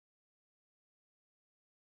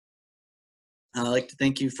I'd like to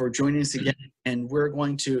thank you for joining us again, and we're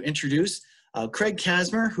going to introduce Craig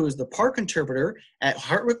Kasmer, who is the park interpreter at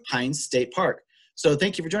Hartwick Pines State Park. So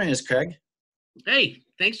thank you for joining us, Craig. Hey,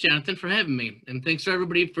 thanks, Jonathan, for having me, and thanks for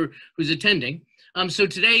everybody who's attending. So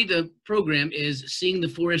today the program is Seeing the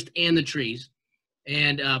Forest and the Trees,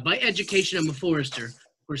 and by education, I'm a forester.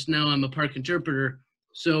 Of course, now I'm a park interpreter,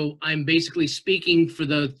 so I'm basically speaking for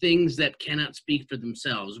the things that cannot speak for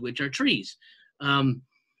themselves, which are trees.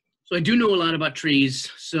 So I do know a lot about trees,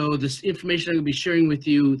 so this information I'm going to be sharing with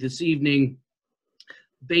you this evening,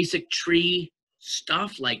 basic tree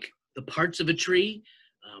stuff like the parts of a tree,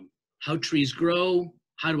 how trees grow,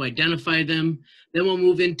 how to identify them. Then we'll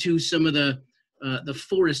move into some of the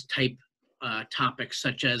forest type topics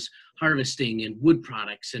such as harvesting and wood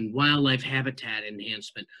products and wildlife habitat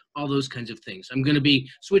enhancement, all those kinds of things. I'm going to be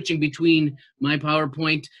switching between my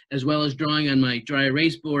PowerPoint as well as drawing on my dry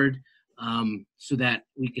erase board so that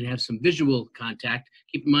we can have some visual contact.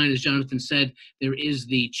 Keep in mind, as Jonathan said, there is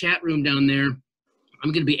the chat room down there.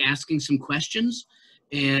 I'm going to be asking some questions,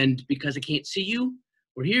 and because I can't see you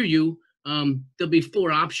or hear you, there'll be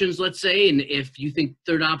 4 options, let's say, and if you think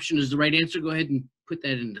third option is the right answer, go ahead and put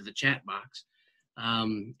that into the chat box.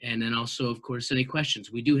 And then also, of course, any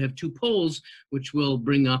questions. We do have 2 polls, which we'll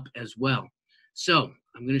bring up as well. So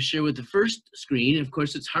I'm going to share with the first screen. Of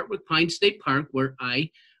course, it's Hartwick Pines State Park, where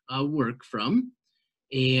I work from.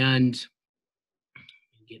 And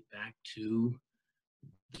get back to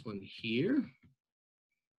this one here.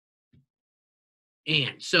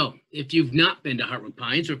 And so if you've not been to Hartwick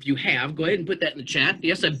Pines, or if you have, go ahead and put that in the chat.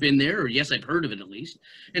 Yes, I've been there, or yes, I've heard of it at least.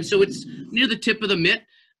 And so it's near the tip of the mitt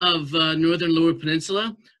of northern Lower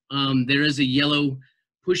Peninsula. There is a yellow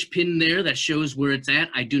push pin there that shows where it's at.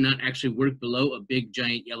 I do not actually work below a big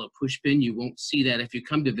giant yellow push pin. You won't see that if you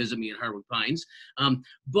come to visit me at Hartwick Pines.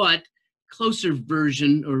 But closer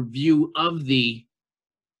version or view of the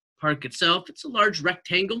park itself, it's a large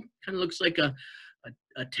rectangle, kind of looks like a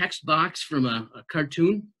text box from a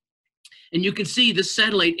cartoon. And you can see the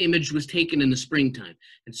satellite image was taken in the springtime.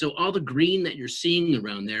 And so all the green that you're seeing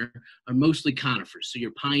around there are mostly conifers. So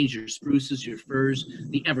your pines, your spruces, your firs,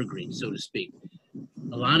 the evergreens, so to speak.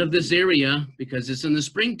 A lot of this area, because it's in the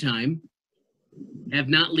springtime, have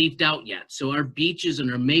not leafed out yet. So our beeches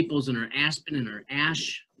and our maples and our aspen and our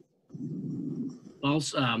ash,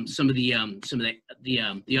 also some of the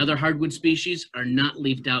other hardwood species are not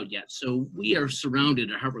leafed out yet. So we are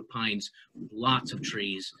surrounded at Hartwick Pines with lots of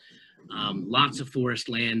trees, lots of forest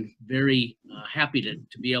land. Very happy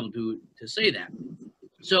to be able to say that.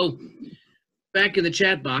 So back in the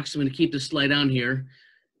chat box, I'm going to keep this slide on here.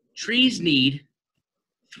 Trees need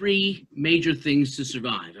 3 major things to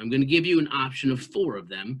survive. I'm going to give you an option of 4 of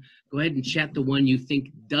them. Go ahead and chat the one you think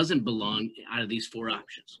doesn't belong out of these 4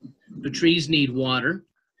 options. The trees need water,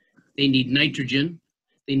 they need nitrogen,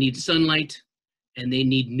 they need sunlight, and they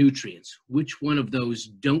need nutrients. Which one of those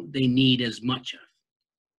don't they need as much of?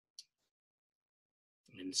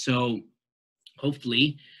 And so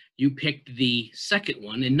hopefully you picked the second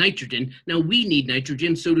one, and nitrogen. Now we need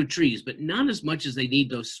nitrogen, so do trees, but not as much as they need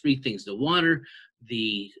those 3 things: the water,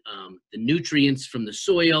 the nutrients from the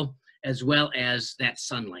soil, as well as that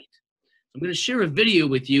sunlight. I'm going to share a video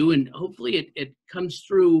with you, and hopefully it comes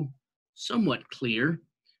through somewhat clear.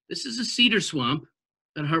 This is a cedar swamp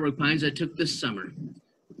at Hartwick Pines I took this summer.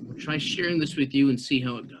 We'll try sharing this with you and see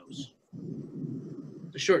how it goes.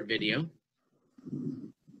 It's a short video.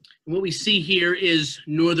 And what we see here is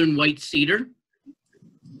northern white cedar,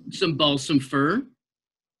 some balsam fir.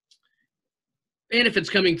 And if it's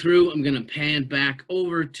coming through, I'm going to pan back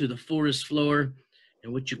over to the forest floor,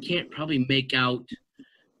 and what you can't probably make out,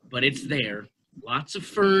 but it's there. Lots of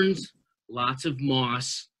ferns, lots of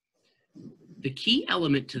moss. The key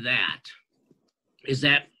element to that is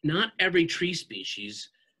that not every tree species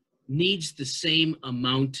needs the same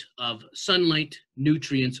amount of sunlight,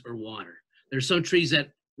 nutrients, or water. There are some trees that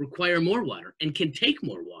require more water and can take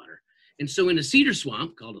more water. And so in a cedar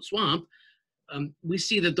swamp, called a swamp, we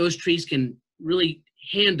see that those trees can really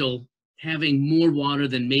handle having more water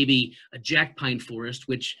than maybe a jack pine forest,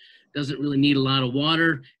 which doesn't really need a lot of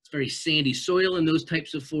water. It's very sandy soil in those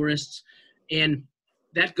types of forests. And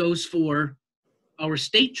that goes for our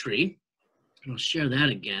state tree. And I'll share that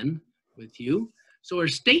again with you. So our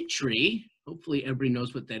state tree, hopefully everybody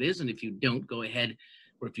knows what that is. And if you don't, go ahead,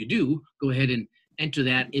 or if you do, go ahead and enter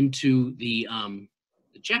that into the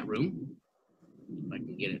chat room. If I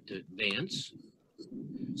can get it to advance.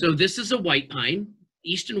 So this is a white pine,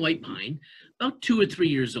 eastern white pine, about 2 or 3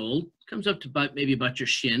 years old. Comes up to maybe about your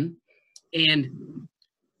shin. And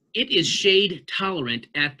it is shade tolerant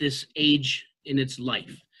at this age in its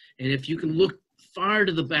life. And if you can look far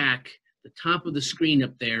to the back, the top of the screen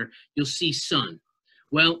up there, you'll see sun.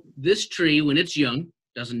 Well, this tree, when it's young,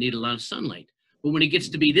 doesn't need a lot of sunlight. But when it gets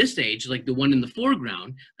to be this age, like the one in the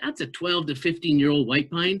foreground, that's a 12 to 15-year-old white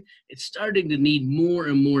pine. It's starting to need more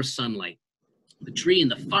and more sunlight. The tree in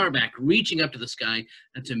the far back, reaching up to the sky,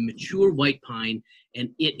 that's a mature white pine, and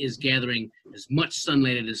it is gathering as much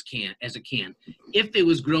sunlight as it can. If it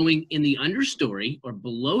was growing in the understory or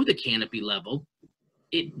below the canopy level,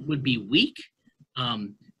 it would be weak.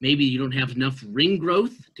 Maybe you don't have enough ring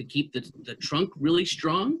growth to keep the trunk really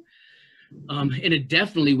strong. And it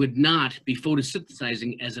definitely would not be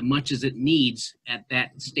photosynthesizing as much as it needs at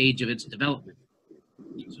that stage of its development.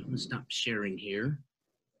 So I'm gonna stop sharing here.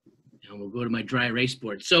 And we'll go to my dry erase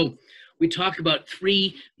board. So we talk about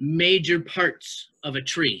 3 major parts of a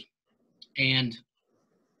tree. And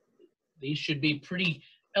these should be pretty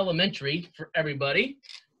elementary for everybody.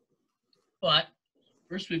 But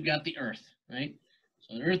first we've got the earth, right?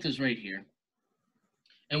 So the earth is right here.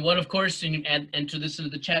 And what, of course, and you enter this into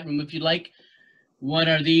the chat room if you like, what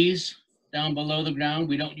are these down below the ground?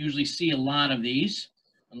 We don't usually see a lot of these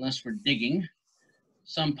unless we're digging.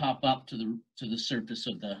 Some pop up to the surface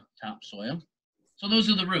of the topsoil. So those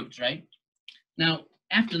are the roots, right? Now,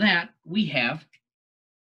 after that, we have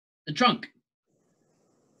the trunk.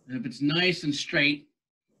 And if it's nice and straight,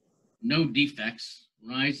 no defects,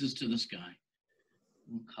 rises to the sky.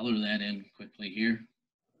 We'll color that in quickly here.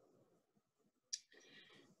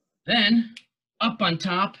 Then, up on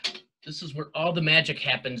top, this is where all the magic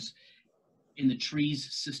happens in the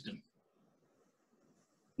tree's system.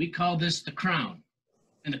 We call this the crown.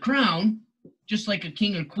 And the crown, just like a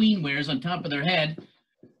king or queen wears on top of their head,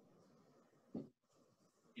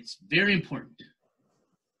 it's very important.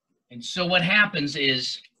 And so what happens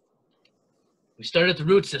is, we start at the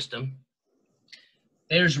root system.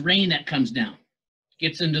 There's rain that comes down,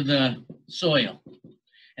 gets into the soil.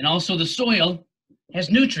 And also the soil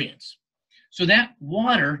has nutrients. So that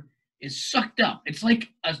water is sucked up. It's like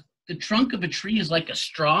the trunk of a tree is like a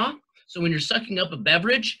straw. So when you're sucking up a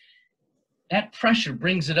beverage, that pressure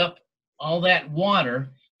brings it up, all that water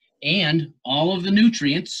and all of the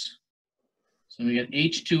nutrients. So we got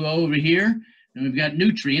H2O over here, and we've got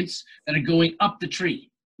nutrients that are going up the tree,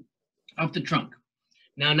 up the trunk.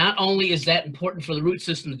 Now, not only is that important for the root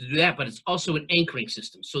system to do that, but it's also an anchoring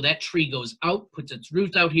system. So that tree goes out, puts its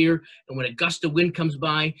roots out here, and when a gust of wind comes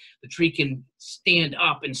by, the tree can stand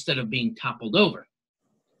up instead of being toppled over.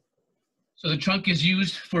 So the trunk is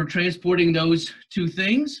used for transporting those 2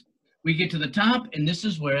 things. We get to the top, and this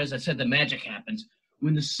is where, as I said, the magic happens.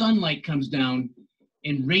 When the sunlight comes down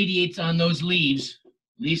and radiates on those leaves,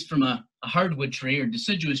 at least from a hardwood tree or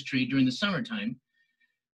deciduous tree during the summertime,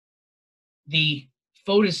 the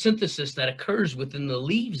photosynthesis that occurs within the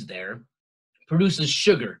leaves there produces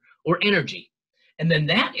sugar or energy. And then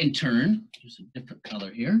that in turn, here's a different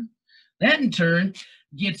color here, that in turn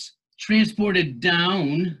gets transported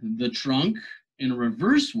down the trunk in a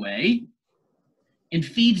reverse way and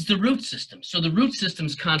feeds the root system. So the root system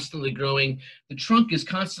is constantly growing, the trunk is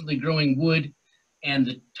constantly growing wood, and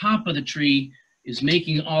the top of the tree is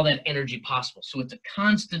making all that energy possible. So it's a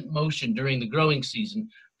constant motion during the growing season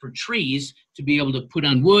for trees to be able to put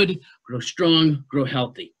on wood, grow strong, grow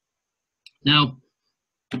healthy. Now,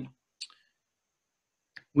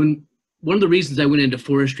 one of the reasons I went into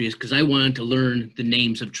forestry is because I wanted to learn the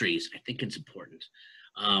names of trees. I think it's important.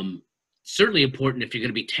 Certainly important if you're going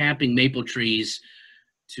to be tapping maple trees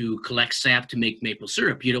to collect sap to make maple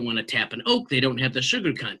syrup. You don't want to tap an oak. They don't have the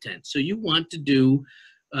sugar content. So you want to do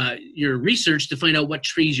your research to find out what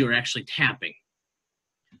trees you're actually tapping.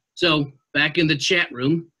 So back in the chat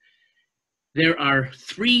room, there are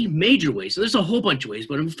 3 major ways. So there's a whole bunch of ways,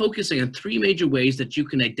 but I'm focusing on 3 major ways that you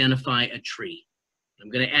can identify a tree. I'm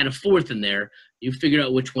going to add a 4th in there. You figure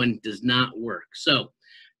out which one does not work. So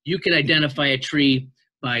you can identify a tree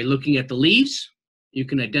by looking at the leaves. You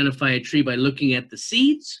can identify a tree by looking at the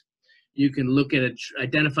seeds. You can look at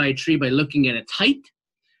identify a tree by looking at its height.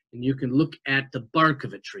 And you can look at the bark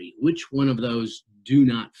of a tree. Which one of those do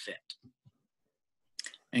not fit?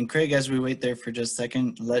 And Craig, as we wait there for just a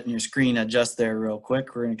second, letting your screen adjust there real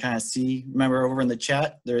quick, we're going to kind of see, remember over in the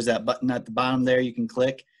chat, there's that button at the bottom there you can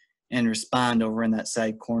click and respond over in that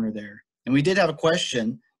side corner there. And we did have a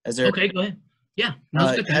question. Okay, go ahead. Yeah.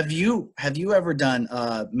 Have you ever done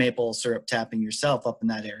maple syrup tapping yourself up in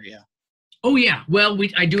that area? Oh yeah. Well,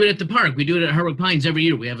 I do it at the park. We do it at Hartwick Pines every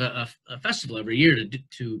year. We have a festival every year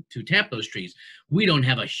to tap those trees. We don't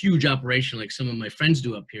have a huge operation like some of my friends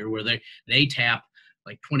do up here, where they tap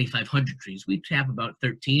like 2,500 trees. We tap about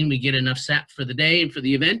 13. We get enough sap for the day and for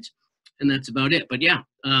the event, and that's about it. But yeah,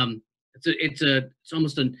 It's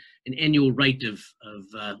almost an annual rite of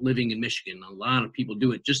living in Michigan. A lot of people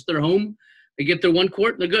do it. Just their home, they get their 1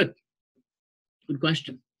 quart, they're good. Good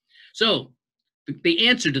question. So the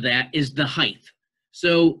answer to that is the height.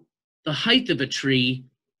 So the height of a tree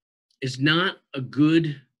is not a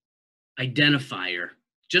good identifier,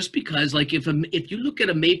 just because, like, if you look at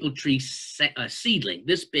a maple tree seedling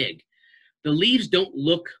this big, the leaves don't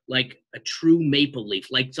look like a true maple leaf,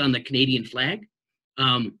 like it's on the Canadian flag.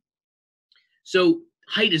 So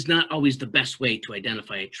height is not always the best way to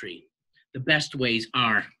identify a tree. The best ways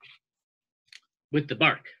are with the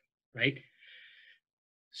bark, right?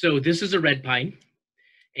 So this is a red pine,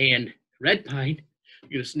 and red pine, I'm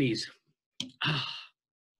gonna sneeze. No,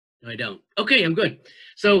 I don't. Okay, I'm good.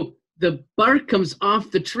 So the bark comes off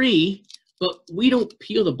the tree, but we don't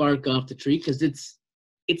peel the bark off the tree because it's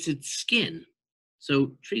its skin.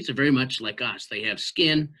 So trees are very much like us. They have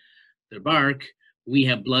skin, their bark. We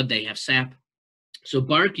have blood, they have sap. So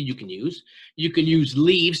bark you can use. You can use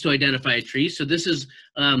leaves to identify a tree. So this is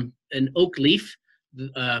an oak leaf,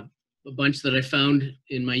 a bunch that I found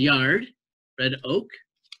in my yard, red oak.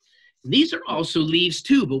 These are also leaves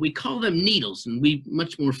too, but we call them needles, and we're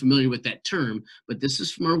much more familiar with that term, but this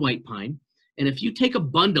is from our white pine. And if you take a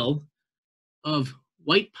bundle of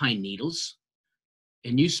white pine needles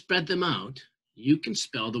and you spread them out, you can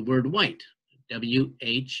spell the word white, W-H-I-T-E.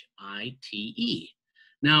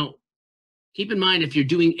 Now, keep in mind, if you're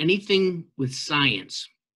doing anything with science,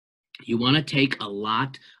 you want to take a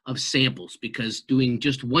lot of samples, because doing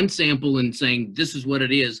just one sample and saying this is what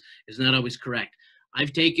it is not always correct.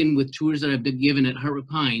 I've taken, with tours that I've been given at Hartwick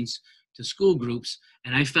Pines to school groups,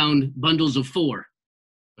 and I found bundles of 4.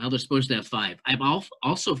 Well, they're supposed to have 5. I've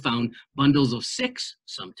also found bundles of 6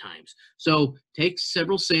 sometimes. So take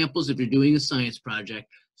several samples if you're doing a science project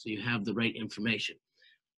so you have the right information.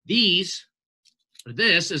 This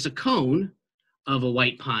is a cone of a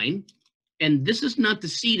white pine, and this is not the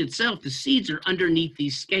seed itself. The seeds are underneath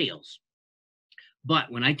these scales. But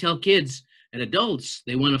when I tell kids and adults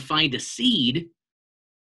they want to find a seed,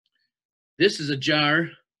 this is a jar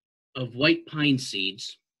of white pine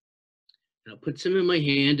seeds. And I'll put some in my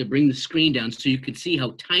hand to bring the screen down so you can see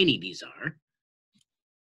how tiny these are.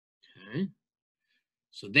 Okay.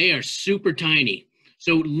 So they are super tiny.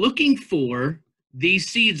 So looking for these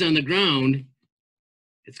seeds on the ground,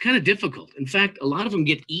 it's kind of difficult. In fact, a lot of them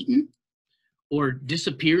get eaten or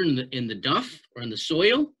disappear in the duff or in the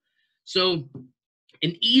soil. So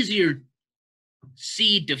an easier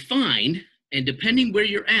seed to find, and depending where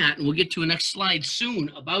you're at, and we'll get to a next slide soon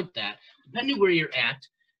about that, depending where you're at,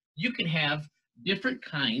 you can have different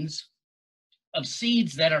kinds of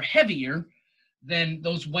seeds that are heavier than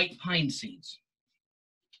those white pine seeds.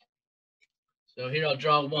 So here I'll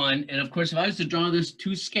draw one, and of course if I was to draw this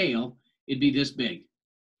to scale, it'd be this big,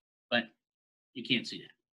 but you can't see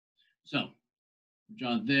that. So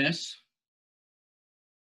draw this.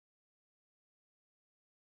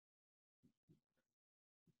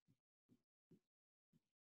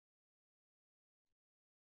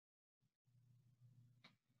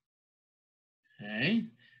 Okay,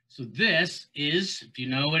 so this is, if you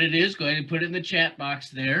know what it is, go ahead and put it in the chat box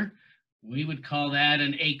there. We would call that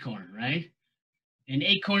an acorn, right? And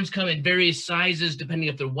acorns come in various sizes depending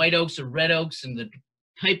if they're white oaks or red oaks and the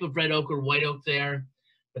type of red oak or white oak there,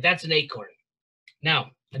 but that's an acorn. Now,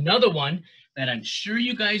 another one that I'm sure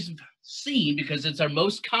you guys have seen because it's our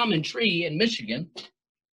most common tree in Michigan,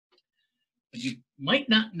 but you might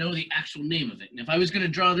not know the actual name of it. And if I was going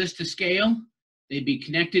to draw this to scale, they'd be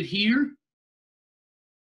connected here.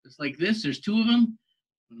 Just like this, there's 2 of them,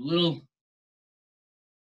 with a little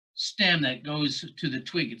stem that goes to the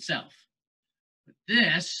twig itself. But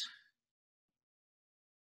this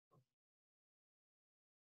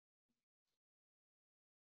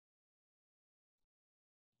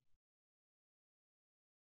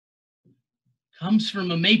comes from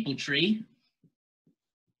a maple tree,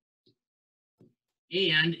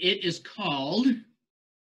 and it is called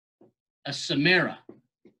a samara.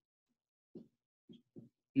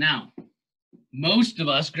 Now, most of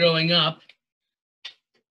us growing up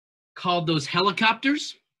called those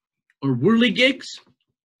helicopters or whirligigs.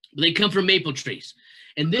 They come from maple trees.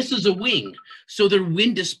 And this is a wing, so they're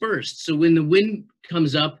wind dispersed. So when the wind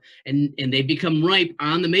comes up and they become ripe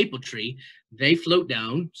on the maple tree, they float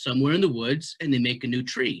down somewhere in the woods and they make a new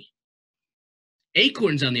tree.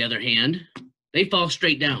 Acorns, on the other hand, they fall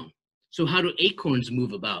straight down. So how do acorns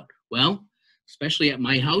move about? Well, especially at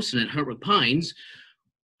my house and at Hartwick Pines,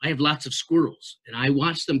 I have lots of squirrels, and I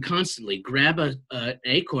watch them constantly grab an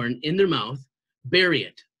acorn in their mouth, bury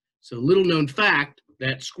it. So little known fact,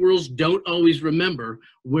 that squirrels don't always remember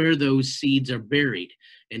where those seeds are buried.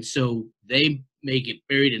 And so they may get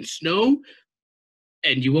buried in snow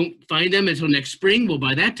and you won't find them until next spring. Well,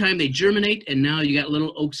 by that time they germinate and now you got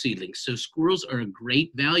little oak seedlings. So squirrels are a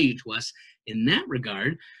great value to us in that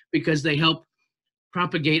regard because they help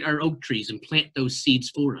propagate our oak trees and plant those seeds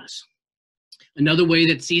for us. Another way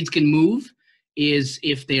that seeds can move is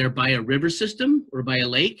if they are by a river system or by a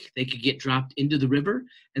lake, they could get dropped into the river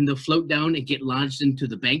and they'll float down and get lodged into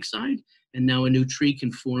the bankside, and now a new tree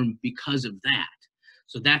can form because of that.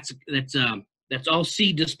 So that's all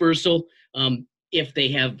seed dispersal. If they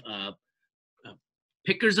have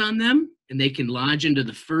pickers on them and they can lodge into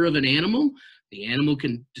the fur of an animal, the animal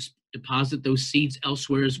can deposit those seeds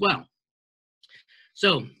elsewhere as well.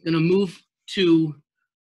 So I'm going to move to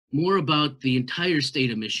more about the entire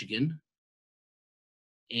state of Michigan,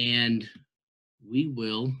 and we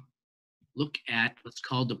will look at what's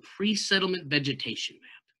called the pre-settlement vegetation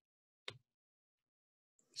map.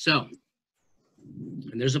 So,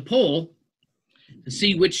 and there's a poll to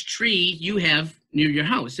see which tree you have near your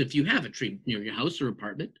house, if you have a tree near your house or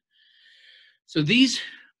apartment. So this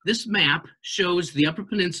map shows the Upper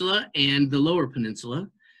Peninsula and the Lower Peninsula,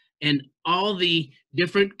 and all the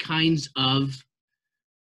different kinds of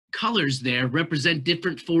colors there represent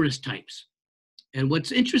different forest types. And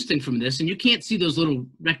what's interesting from this, and you can't see those little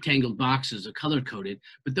rectangle boxes are color-coded,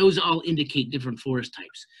 but those all indicate different forest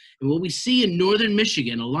types. And what we see in northern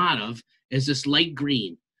Michigan a lot of is this light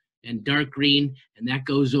green and dark green, and that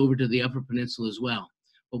goes over to the Upper Peninsula as well.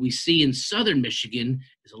 What we see in southern Michigan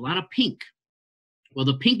is a lot of pink. Well,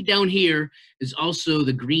 the pink down here is also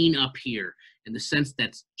the green up here, in the sense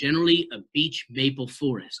that's generally a beech maple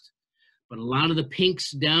forest. But a lot of the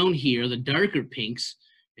pinks down here, the darker pinks,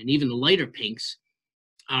 and even the lighter pinks,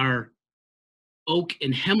 are oak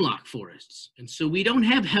and hemlock forests. And so we don't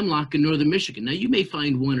have hemlock in northern Michigan. Now you may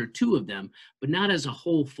find one or two of them, but not as a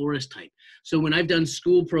whole forest type. So when I've done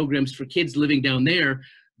school programs for kids living down there,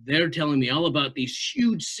 they're telling me all about these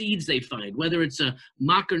huge seeds they find, whether it's a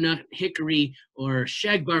mockernut hickory or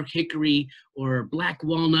shagbark hickory or black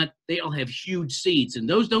walnut, they all have huge seeds, and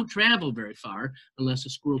those don't travel very far unless a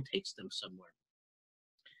squirrel takes them somewhere.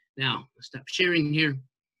 Now, let's stop sharing here.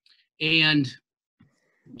 And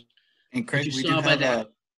Craig, we do have a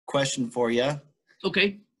question for you.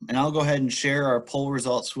 Okay. And I'll go ahead and share our poll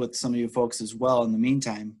results with some of you folks as well in the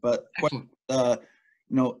meantime. But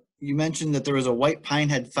you mentioned that there was a white pine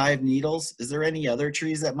had 5 needles. Is there any other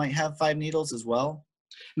trees that might have 5 needles as well?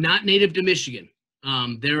 Not native to Michigan.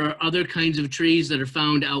 There are other kinds of trees that are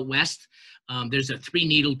found out west. There's a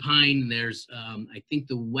 3-needle pine. There's, I think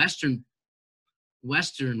the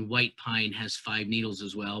western white pine has 5 needles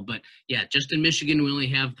as well. But yeah, just in Michigan, we only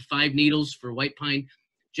have 5 needles for white pine.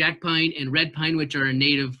 Jack pine and red pine, which are a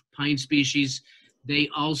native pine species, they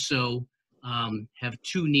also have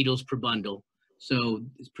 2 needles per bundle. So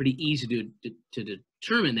it's pretty easy to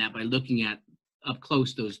determine that by looking at up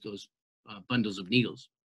close those bundles of needles.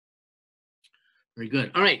 Very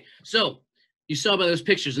good. All right. So you saw by those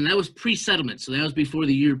pictures, and that was pre-settlement. So that was before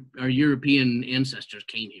our European ancestors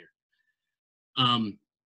came here.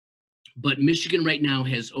 But Michigan right now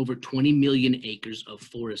has over 20 million acres of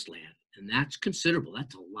forest land, and that's considerable.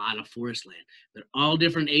 That's a lot of forest land. They're all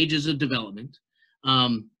different ages of development.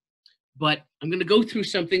 But I'm going to go through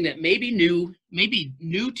something that may be new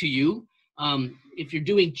to you. If you're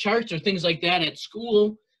doing charts or things like that at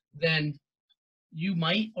school, then you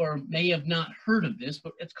might or may have not heard of this,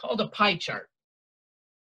 but it's called a pie chart.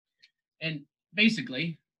 And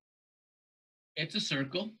basically, it's a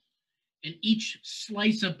circle, and each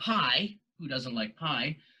slice of pie, who doesn't like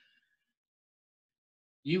pie,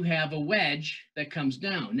 you have a wedge that comes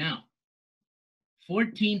down. Now,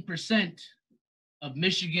 14% of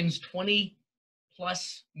Michigan's 20+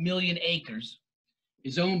 million acres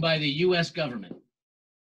is owned by the U.S. government.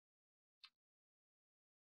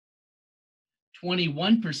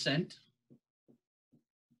 21% is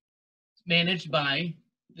managed by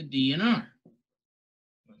the DNR.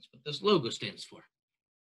 That's what this logo stands for.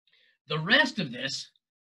 The rest of this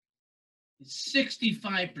is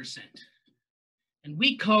 65%. And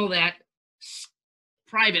we call that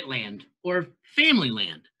private land or family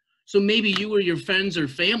land. So maybe you or your friends or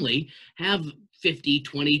family have 50,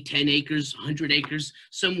 20, 10 acres, 100 acres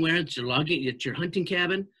somewhere at your hunting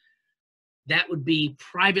cabin. That would be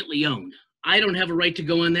privately owned. I don't have a right to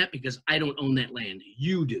go on that because I don't own that land.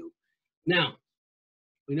 You do. Now,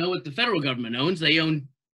 we know what the federal government owns. They own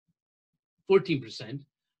 14%.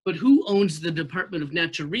 But who owns the Department of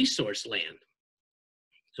Natural Resource land?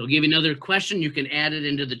 So I'll give you another question. You can add it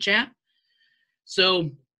into the chat. So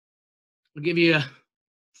I'll give you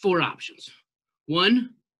 4 options.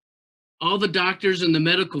 One, all the doctors in the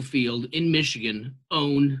medical field in Michigan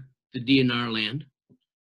own the DNR land.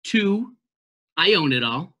 2, I own it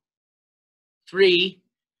all. 3,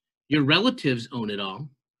 your relatives own it all.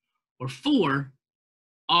 Or 4,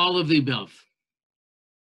 all of the above.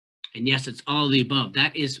 And yes, it's all of the above.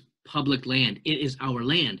 That is public land. It is our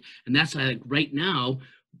land. And that's why, like, right now,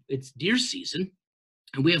 it's deer season.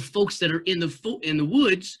 And we have folks that are in the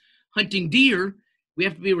woods hunting deer. We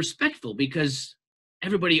have to be respectful because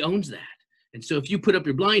everybody owns that. And so if you put up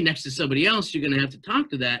your blind next to somebody else, you're going to have to talk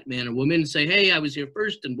to that man or woman and say, hey, I was here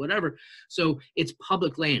first and whatever. So it's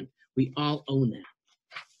public land. We all own that.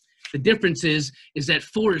 The difference is that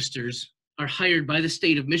foresters are hired by the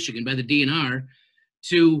state of Michigan, by the DNR,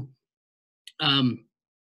 to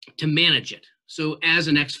manage it. So as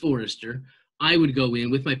an ex-forester, I would go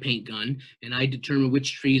in with my paint gun and I determine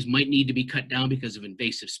which trees might need to be cut down because of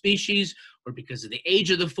invasive species or because of the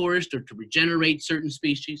age of the forest or to regenerate certain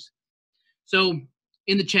species. So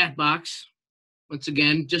in the chat box, once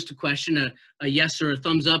again, just a question, a yes or a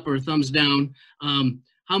thumbs up or a thumbs down.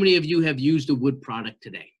 How many of you have used a wood product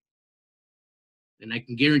today? And I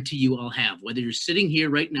can guarantee you all have, whether you're sitting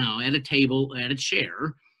here right now at a table, at a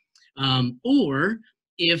chair, or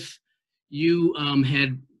if you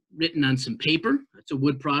had written on some paper, that's a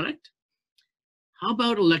wood product. How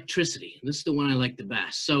about electricity? This is the one I like the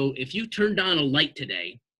best. So if you turned on a light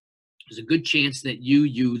today, there's a good chance that you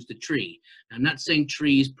used a tree. Now, I'm not saying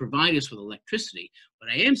trees provide us with electricity.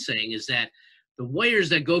 What I am saying is that the wires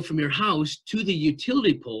that go from your house to the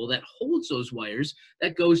utility pole that holds those wires,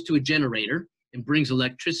 that goes to a generator and brings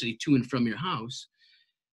electricity to and from your house,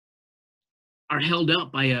 are held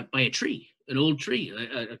up by a tree, an old tree,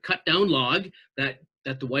 a cut down log that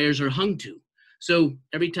the wires are hung to. So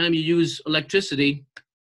every time you use electricity,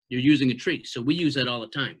 you're using a tree. So we use that all the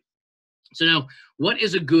time. So now, what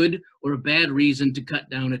is a good or a bad reason to cut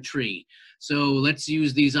down a tree? So let's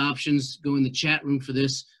use these options, go in the chat room for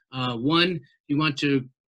this. 1, you want to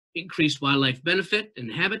increase wildlife benefit and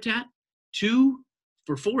habitat. 2,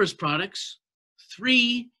 for forest products.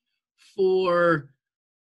 3, for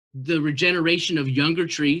the regeneration of younger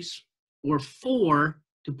trees. Or 4,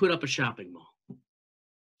 to put up a shopping mall.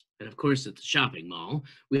 And of course, at the shopping mall,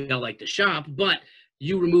 we all like to shop, but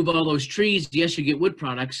you remove all those trees, yes, you get wood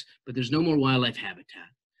products, but there's no more wildlife habitat.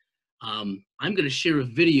 I'm going to share a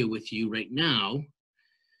video with you right now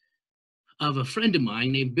of a friend of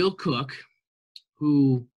mine named Bill Cook,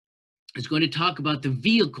 who is going to talk about the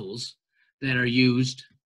vehicles that are used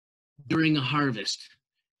during a harvest.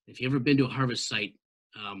 If you've ever been to a harvest site,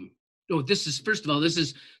 this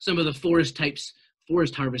is some of the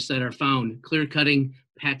forest harvests that are found: clear cutting,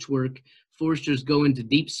 patchwork. Foresters go into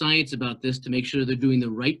deep science about this to make sure they're doing the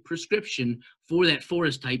right prescription for that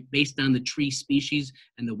forest type based on the tree species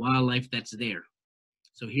and the wildlife that's there.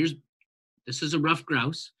 So this is a ruffed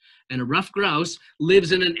grouse, and a ruffed grouse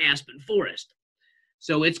lives in an aspen forest.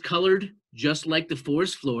 So it's colored just like the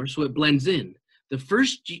forest floor, so it blends in. The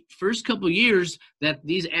first couple of years that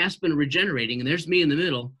these aspen are regenerating, and there's me in the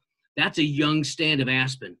middle, that's a young stand of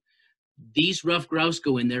aspen. These ruffed grouse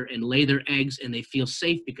go in there and lay their eggs, and they feel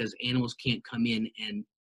safe because animals can't come in and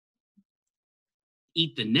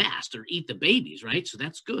eat the nest or eat the babies, right? So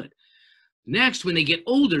that's good. Next, when they get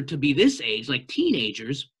older to be this age, like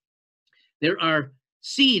teenagers, there are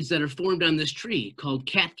seeds that are formed on this tree called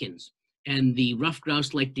catkins, and the ruffed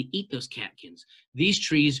grouse like to eat those catkins. These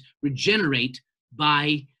trees regenerate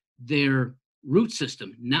by their root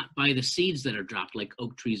system, not by the seeds that are dropped like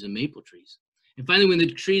oak trees and maple trees. And finally, when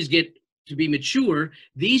the trees get to be mature,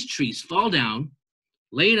 these trees fall down,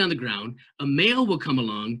 lay it on the ground. A male will come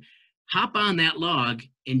along, hop on that log,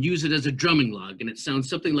 and use it as a drumming log. And it sounds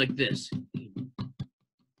something like this.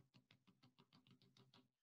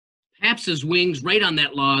 Taps his wings right on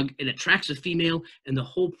that log. It attracts a female, and the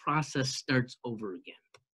whole process starts over again.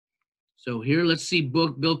 So here, let's see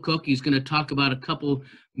Bill Cook. He's going to talk about a couple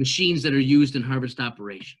machines that are used in harvest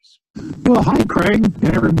operations. Well, hi, Craig,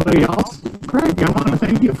 and everybody else. Craig, I want to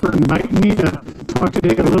thank you for inviting me to talk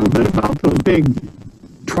today a little bit about those big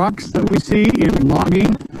trucks that we see in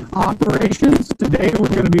logging operations. Today, we're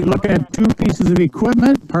going to be looking at 2 pieces of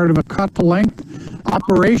equipment, part of a cut-to-length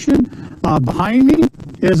operation. Behind me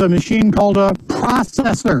is a machine called a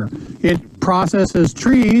processor. It processes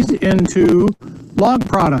trees into log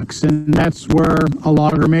products, and that's where a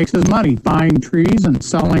logger makes his money, buying trees and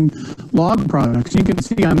selling log products. You can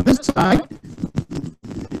see on this side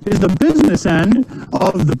is the business end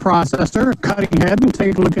of the processor, cutting head. We'll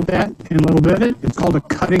take a look at that in a little bit. It's called a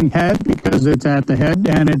cutting head because it's at the head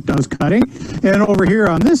and it does cutting. And over here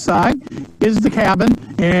on this side is the cabin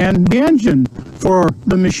and the engine for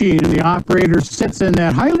the machine. And the operator sits in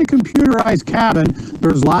that highly computerized cabin.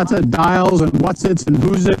 There's lots of dials and what's-its and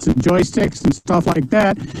who's-its and joysticks and stuff like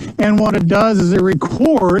that. And what it does is it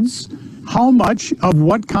records how much of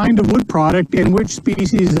what kind of wood product in which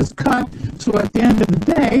species is cut. So at the end of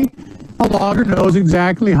the day, a logger knows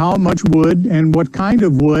exactly how much wood and what kind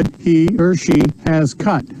of wood he or she has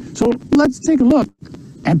cut. So let's take a look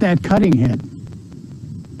at that cutting head.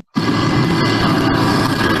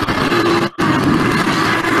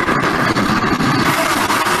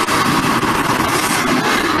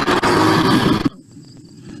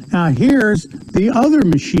 Now here's the other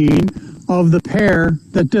machine of the pair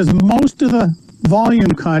that does most of the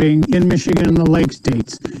volume cutting in Michigan and the Lake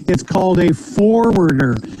States. It's called a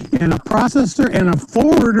forwarder, and a processor and a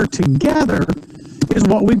forwarder together is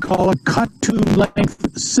what we call a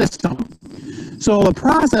cut-to-length system. So the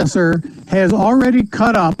processor has already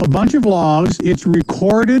cut up a bunch of logs. It's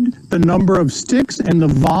recorded the number of sticks and the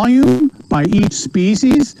volume by each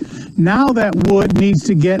species. Now that wood needs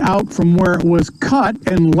to get out from where it was cut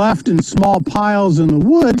and left in small piles in the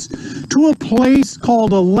woods to a place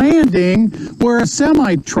called a landing where a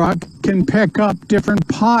semi-truck can pick up different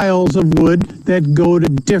piles of wood that go to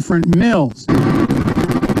different mills.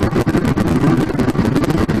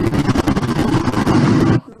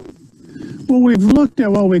 Well, we've looked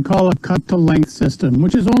at what we call a cut-to-length system,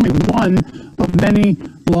 which is only one of many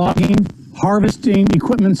logging, harvesting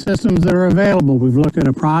equipment systems that are available. We've looked at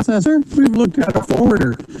a processor, we've looked at a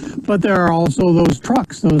forwarder, but there are also those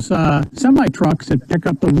trucks, those semi-trucks that pick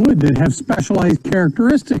up the wood that have specialized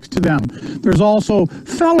characteristics to them. There's also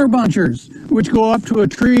feller bunchers, which go up to a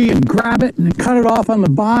tree and grab it and cut it off on the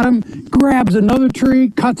bottom, grabs another tree,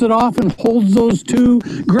 cuts it off and holds those two,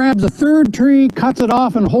 grabs a third tree, cuts it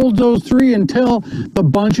off and holds those three until the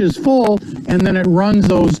bunch is full, and then it runs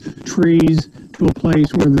those trees to a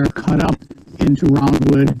place where they're cut up into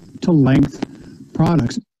roundwood to length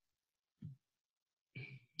products.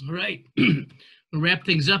 All right, we'll wrap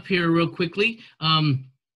things up here real quickly.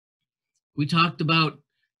 We talked about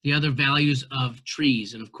the other values of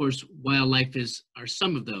trees, and of course, wildlife are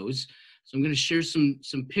some of those. So I'm going to share some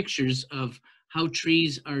pictures of how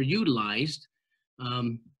trees are utilized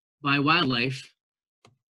by wildlife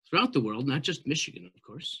throughout the world, not just Michigan, of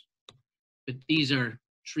course, but these are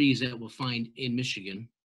trees that we'll find in Michigan.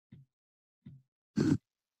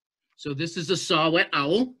 So this is a saw-whet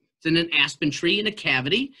owl. It's in an aspen tree in a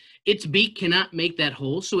cavity. Its beak cannot make that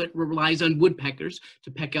hole, so it relies on woodpeckers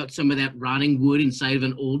to peck out some of that rotting wood inside of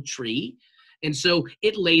an old tree. And so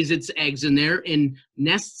it lays its eggs in there and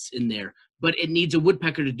nests in there, but it needs a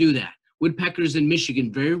woodpecker to do that. Woodpeckers in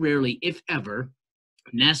Michigan very rarely, if ever,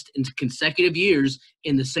 nest in consecutive years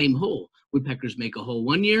in the same hole. Woodpeckers make a hole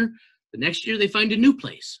one year, the next year they find a new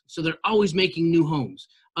place. So they're always making new homes.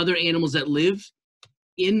 Other animals that live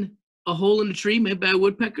in a hole in a tree made by a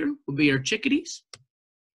woodpecker would be our chickadees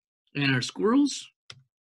and our squirrels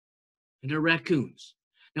and our raccoons.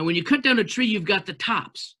 Now, when you cut down a tree, you've got the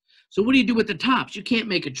tops. So what do you do with the tops? You can't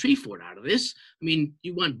make a tree fort out of this. I mean,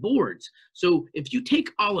 you want boards. So if you take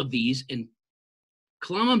all of these and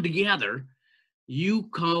clump them together, you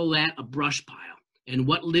call that a brush pile. And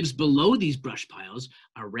what lives below these brush piles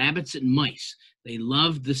are rabbits and mice. They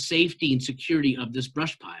love the safety and security of this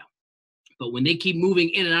brush pile. But when they keep moving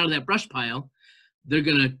in and out of that brush pile, they're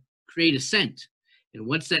going to create a scent. And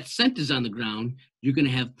once that scent is on the ground, you're going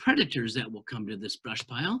to have predators that will come to this brush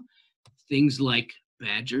pile. Things like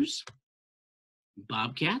badgers,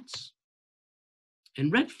 bobcats,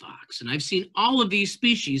 and red fox. And I've seen all of these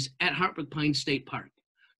species at Hartwick Pines State Park.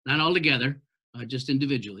 Not all together, just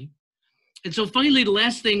individually. And so finally, the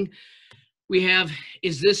last thing we have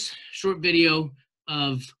is this short video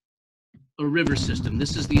of a river system.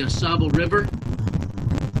 This is the AuSable River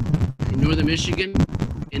in northern Michigan.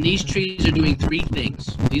 And these trees are doing three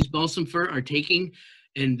things. These balsam fir are taking,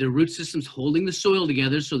 and their root system's holding the soil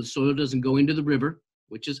together so the soil doesn't go into the river,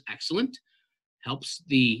 which is excellent. Helps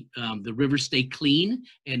the river stay clean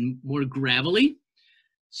and more gravelly.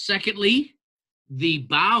 Secondly, the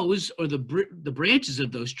boughs or the branches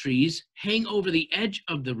of those trees hang over the edge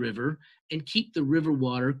of the river and keep the river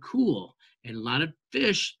water cool. And a lot of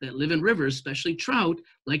fish that live in rivers, especially trout,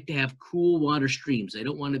 like to have cool water streams. They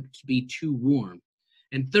don't want it to be too warm.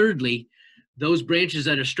 And thirdly, those branches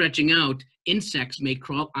that are stretching out, insects may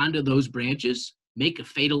crawl onto those branches, make a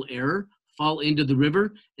fatal error, fall into the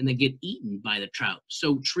river, and then get eaten by the trout.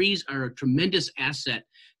 So trees are a tremendous asset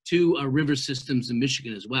to our river systems in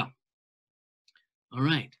Michigan as well. All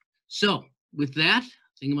right. So with that,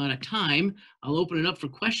 thinking about a time, I'll open it up for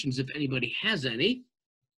questions if anybody has any.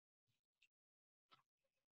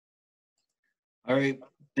 All right.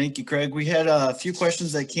 Thank you, Craig. We had a few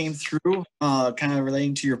questions that came through kind of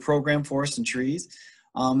relating to your program, Forest and Trees.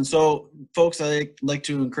 So folks, I'd like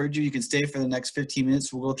to encourage you, you can stay for the next 15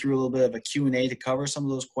 minutes. We'll go through a little bit of a Q&A to cover some of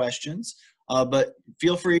those questions. But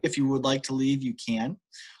feel free, if you would like to leave, you can.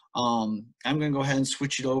 I'm going to go ahead and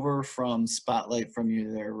switch it over from Spotlight from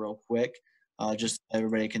you there real quick, just so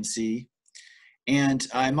everybody can see. And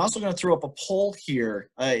I'm also going to throw up a poll here.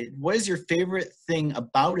 What is your favorite thing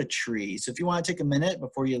about a tree? So if you want to take a minute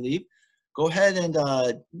before you leave, go ahead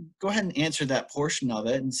and answer that portion of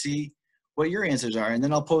it and see what your answers are. And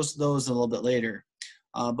then I'll post those a little bit later.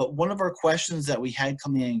 But one of our questions that we had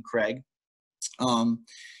coming in, Craig,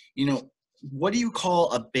 you know, what do you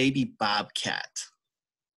call a baby bobcat?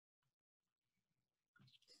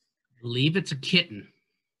 I believe it's a kitten.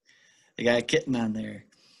 They got a kitten on there.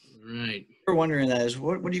 Right. We're wondering that is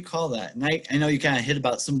what do you call that? And I know you kind of hit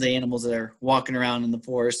about some of the animals that are walking around in the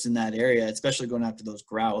forest in that area, especially going after those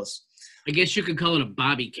grouse. I guess you could call it a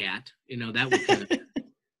bobby cat. You know, that would kind of. I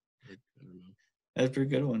don't know. That's a pretty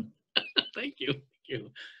good one. Thank you. Thank you.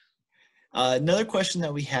 Another question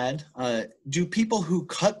that we had, do people who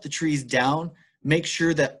cut the trees down make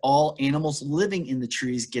sure that all animals living in the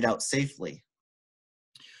trees get out safely?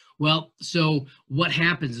 Well, so what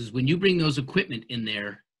happens is when you bring those equipment in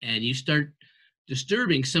there and you start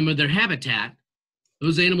disturbing some of their habitat,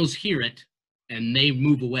 those animals hear it and they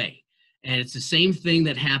move away. And it's the same thing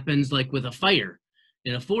that happens like with a fire,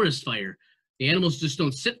 in a forest fire. The animals just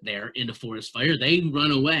don't sit there in a forest fire, they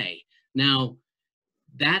run away. Now,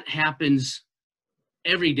 that happens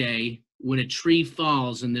every day when a tree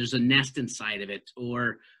falls and there's a nest inside of it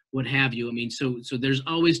or what have you. I mean, so there's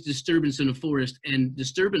always disturbance in a forest, and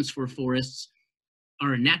disturbance for forests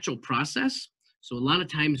are a natural process. So a lot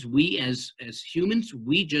of times we as humans,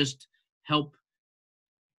 we just help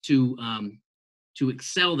to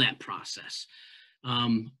excel that process.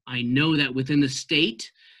 I know that within the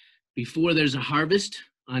state, before there's a harvest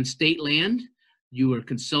on state land, you are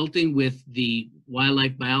consulting with the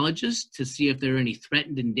wildlife biologists to see if there are any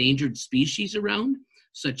threatened endangered species around,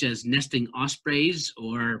 such as nesting ospreys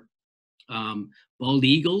or bald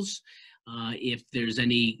eagles, if there's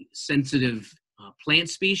any sensitive plant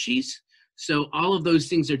species. So all of those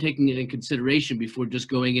things are taken into consideration before just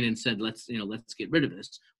going in and said, let's get rid of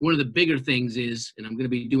this. One of the bigger things is, and I'm going to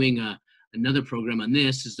be doing another program on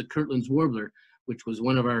this, is the Kirtland's warbler, which was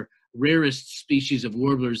one of our rarest species of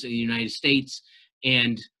warblers in the United States,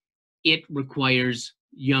 and it requires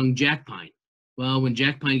young jack pine. Well, when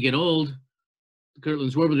jack pine get old, the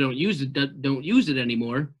Kirtland's warbler don't use it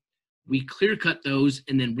anymore. We clear cut those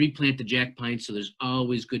and then replant the jack pine, so there's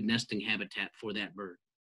always good nesting habitat for that bird.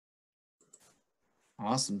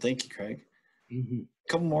 Awesome. Thank you, Craig. Mm-hmm.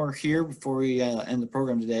 A couple more here before we end the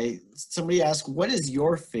program today. Somebody asked, what is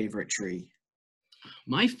your favorite tree?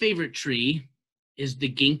 My favorite tree is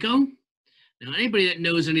the ginkgo. Now, anybody that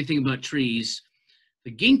knows anything about trees,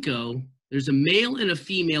 the ginkgo, there's a male and a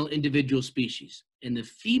female individual species, and the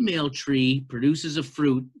female tree produces a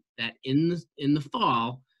fruit that in the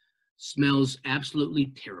fall smells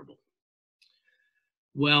absolutely terrible.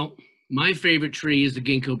 Well, my favorite tree is the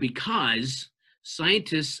ginkgo because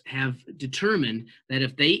scientists have determined that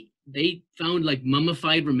if they found like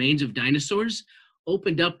mummified remains of dinosaurs,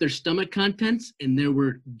 opened up their stomach contents, and there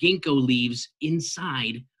were ginkgo leaves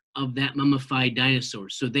inside of that mummified dinosaur.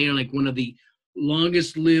 So they are like one of the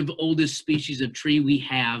longest lived, oldest species of tree we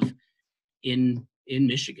have in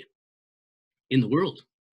Michigan, in the world.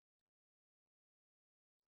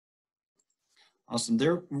 Awesome.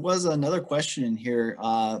 There was another question in here,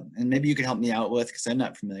 and maybe you can help me out with, because I'm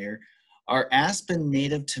not familiar. Are aspen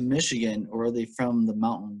native to Michigan, or are they from the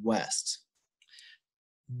Mountain West?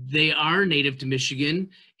 They are native to Michigan.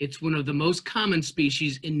 It's one of the most common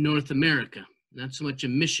species in North America, not so much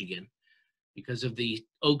in Michigan, because of the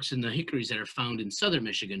oaks and the hickories that are found in southern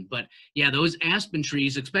Michigan. But yeah, those aspen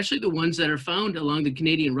trees, especially the ones that are found along the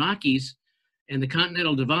Canadian Rockies and the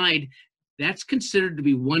Continental Divide, that's considered to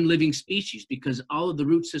be one living species because all of the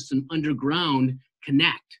root system underground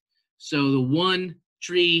connect. So the one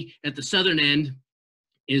tree at the southern end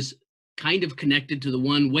is kind of connected to the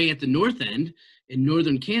one way at the north end in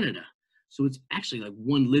northern Canada. So it's actually like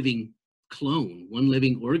one living clone, one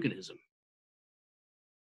living organism.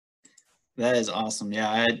 That is awesome. Yeah,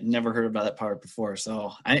 I had never heard about that part before.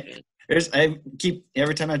 So I keep,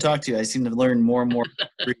 every time I talk to you, I seem to learn more and more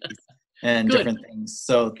and Good. Different things.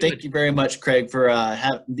 So thank Good. you very much, Craig, for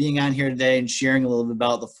being on here today and sharing a little bit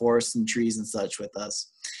about the forests and trees and such with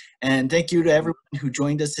us. And thank you to everyone who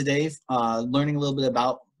joined us today, learning a little bit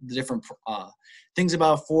about the different things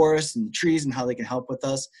about forests and trees and how they can help with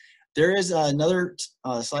us. There is another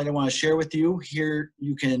slide I want to share with you. Here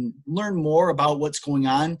you can learn more about what's going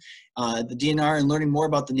on at the DNR and learning more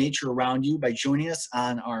about the nature around you by joining us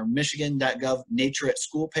on our michigan.gov Nature at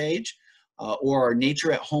School page or our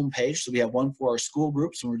Nature at Home page. So we have one for our school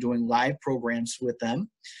groups and we're doing live programs with them.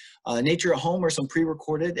 Nature at Home are some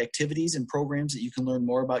pre-recorded activities and programs that you can learn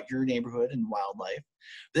more about your neighborhood and wildlife.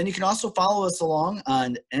 Then you can also follow us along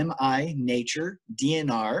on MI Nature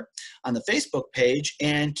DNR on the Facebook page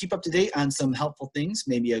and keep up to date on some helpful things,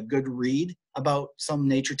 maybe a good read about some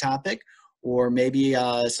nature topic, or maybe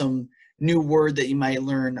some new word that you might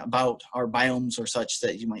learn about our biomes or such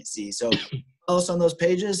that you might see. So follow us on those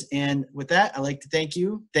pages. And with that, I'd like to thank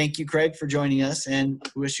you. Thank you, Craig, for joining us, and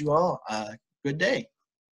wish you all a good day.